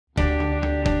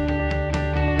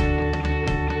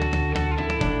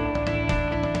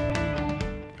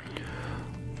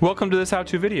Welcome to this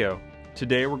how-to video.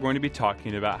 Today we're going to be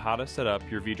talking about how to set up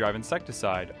your vDrive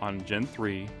insecticide on Gen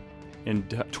 3 in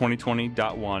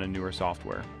 2020.1 and newer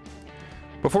software.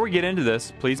 Before we get into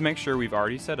this, please make sure we've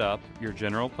already set up your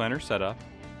general planner setup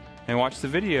and watch the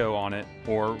video on it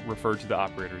or refer to the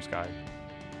operator's guide.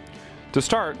 To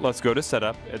start, let's go to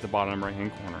Setup at the bottom right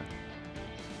hand corner.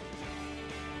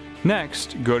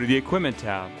 Next, go to the Equipment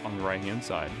tab on the right hand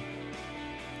side.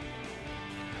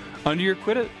 Under your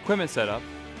equipment setup,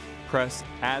 press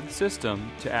Add System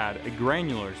to add a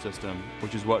granular system,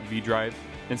 which is what vDrive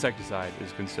insecticide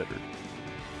is considered.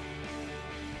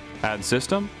 Add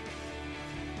System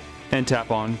and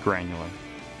tap on Granular.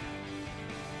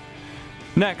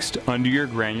 Next, under your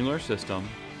granular system,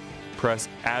 press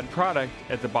Add Product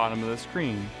at the bottom of the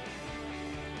screen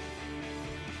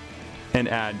and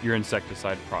add your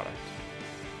insecticide product.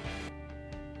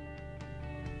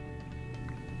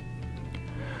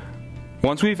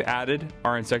 Once we've added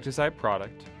our insecticide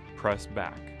product, press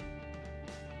back.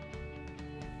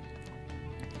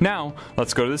 Now,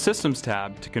 let's go to the Systems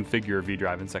tab to configure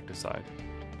vDrive insecticide.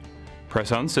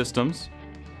 Press on Systems,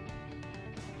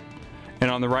 and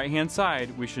on the right hand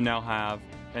side, we should now have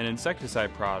an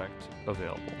insecticide product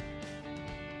available.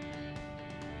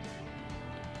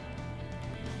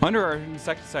 Under our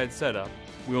insecticide setup,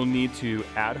 we'll need to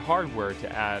add hardware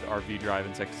to add our vDrive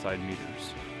insecticide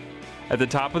meters. At the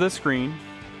top of the screen,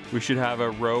 we should have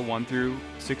a row 1 through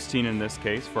 16 in this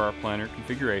case for our planner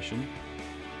configuration.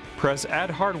 Press Add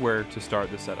Hardware to start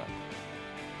the setup.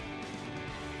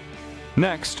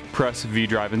 Next, press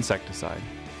vDrive insecticide.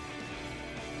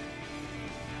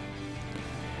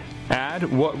 Add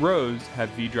what rows have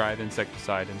vDrive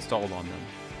insecticide installed on them.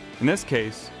 In this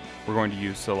case, we're going to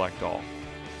use Select All.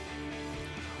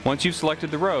 Once you've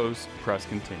selected the rows, press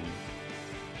Continue.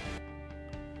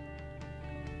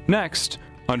 Next,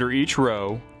 under each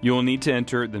row, you will need to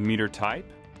enter the meter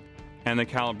type and the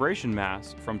calibration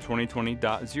mass from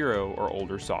 2020.0 or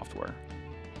older software.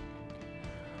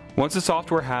 Once the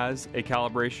software has a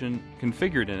calibration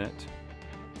configured in it,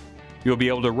 you'll be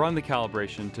able to run the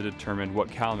calibration to determine what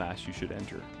cal mass you should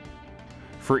enter.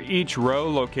 For each row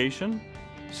location,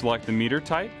 select the meter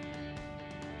type.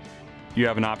 You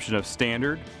have an option of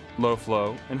standard, low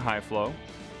flow, and high flow.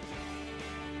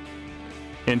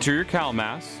 Enter your cal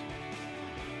mass,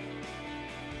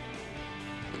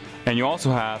 and you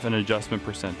also have an adjustment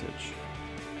percentage.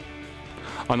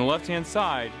 On the left hand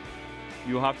side,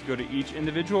 you will have to go to each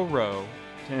individual row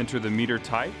to enter the meter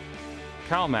type,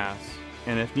 cal mass,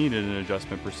 and if needed, an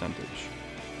adjustment percentage.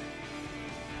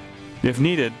 If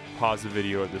needed, pause the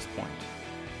video at this point.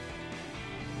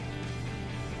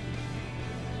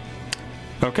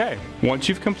 Okay, once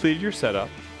you've completed your setup,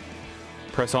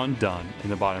 press on Done in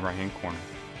the bottom right hand corner.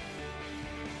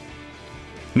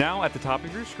 Now at the top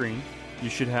of your screen, you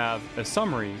should have a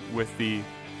summary with the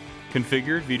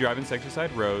configured vDrive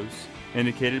insecticide rows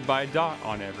indicated by a dot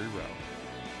on every row.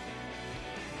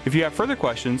 If you have further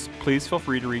questions, please feel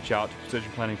free to reach out to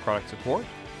Precision Planning Product Support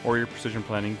or your Precision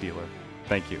Planning dealer.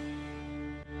 Thank you.